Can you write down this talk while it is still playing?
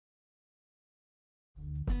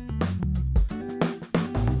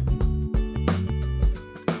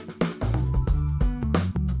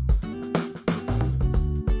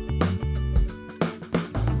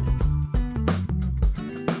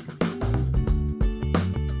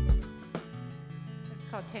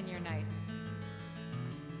10-year night.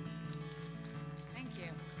 Thank you.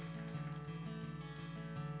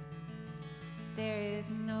 There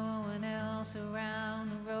is no one else around.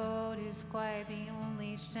 The road is quiet. The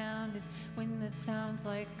only sound is wind that sounds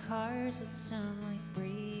like cars that sound like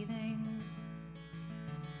breathing.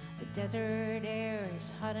 The desert air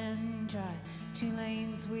is hot and dry. 2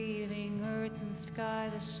 lanes weaving earth and sky.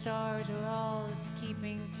 The stars are all that's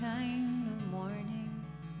keeping time. The morning.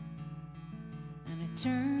 And I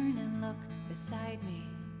turn and look beside me.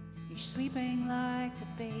 You're sleeping like a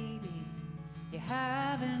baby. You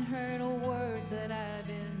haven't heard a word that I've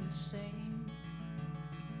been saying.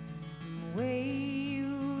 And the way you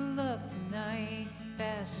look tonight,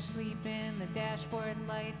 fast asleep in the dashboard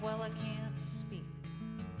light. Well, I can't speak.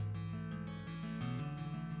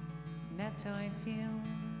 And that's how I feel.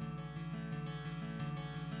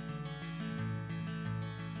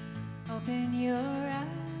 Open your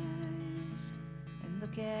eyes and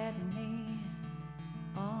look at me.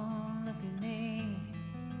 Oh, look at me.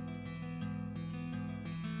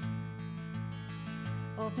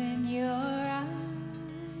 Open your eyes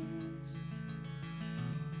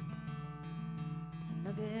and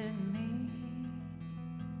look at me.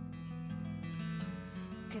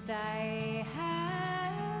 'Cause I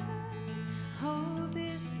haven't hold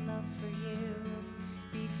this love for you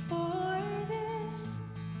before this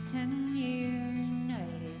 10-year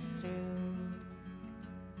night is through.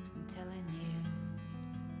 I'm telling you,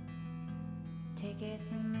 take it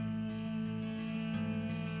from me.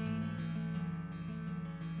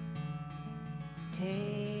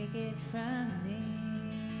 Take it from me.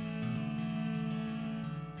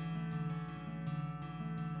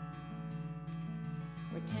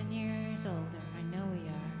 We're 10 years older, I know we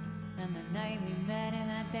are, than the night we met in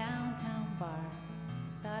that downtown bar.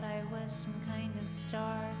 Thought I was some kind of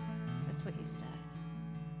star, that's what you said.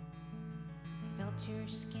 I felt your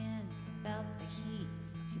skin, felt the heat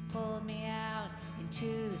as you pulled me out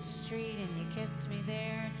into the street, and you kissed me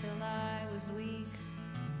there till I was weak,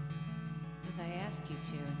 as I asked you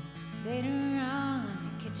to. Later on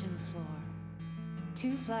the kitchen floor,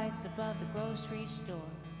 2 flights above the grocery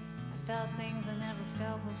store, I felt things I never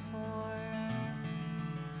felt before.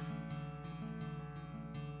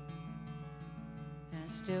 And I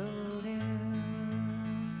still do.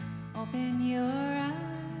 Open your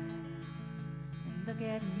eyes and look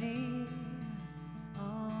at me.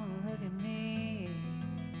 Oh, look at me.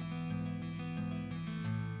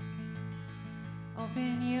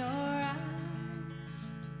 Open your eyes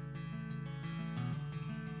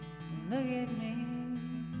and look at me.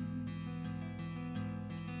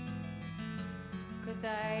 'Cause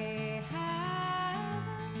I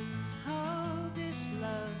haven't hold this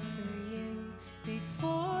love for you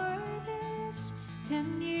before this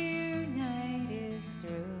 10-year night is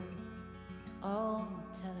through. Oh,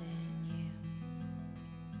 I'm telling you,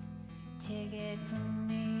 take it from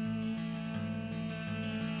me.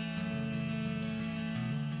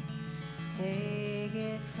 Take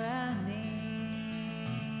it from me.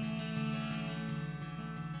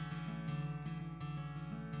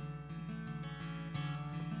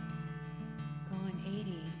 Going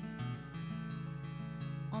 80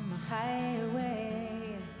 on the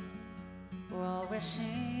highway. We're all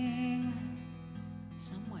rushing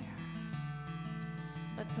somewhere,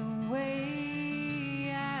 but the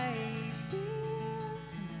way I feel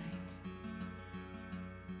tonight,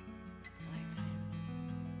 it's like I'm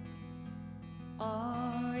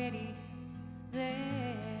already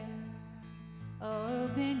there.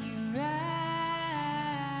 Open your eyes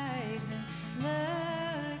and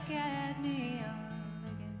look at me. Oh,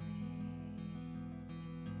 look at me.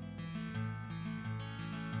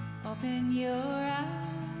 Open your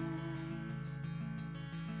eyes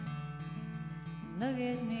and look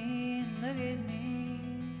at me, and look at me.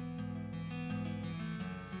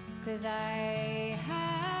 'Cause I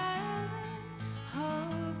haven't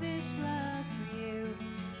hold this love for you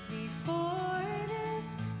before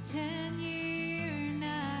this 10-year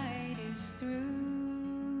night is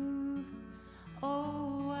through.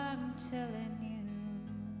 Oh, I'm telling you,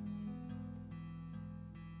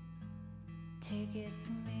 take it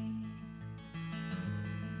from me.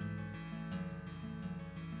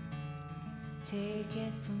 Take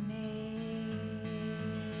it from me.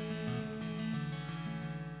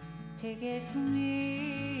 Take it from me.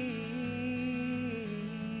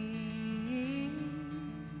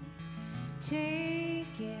 Take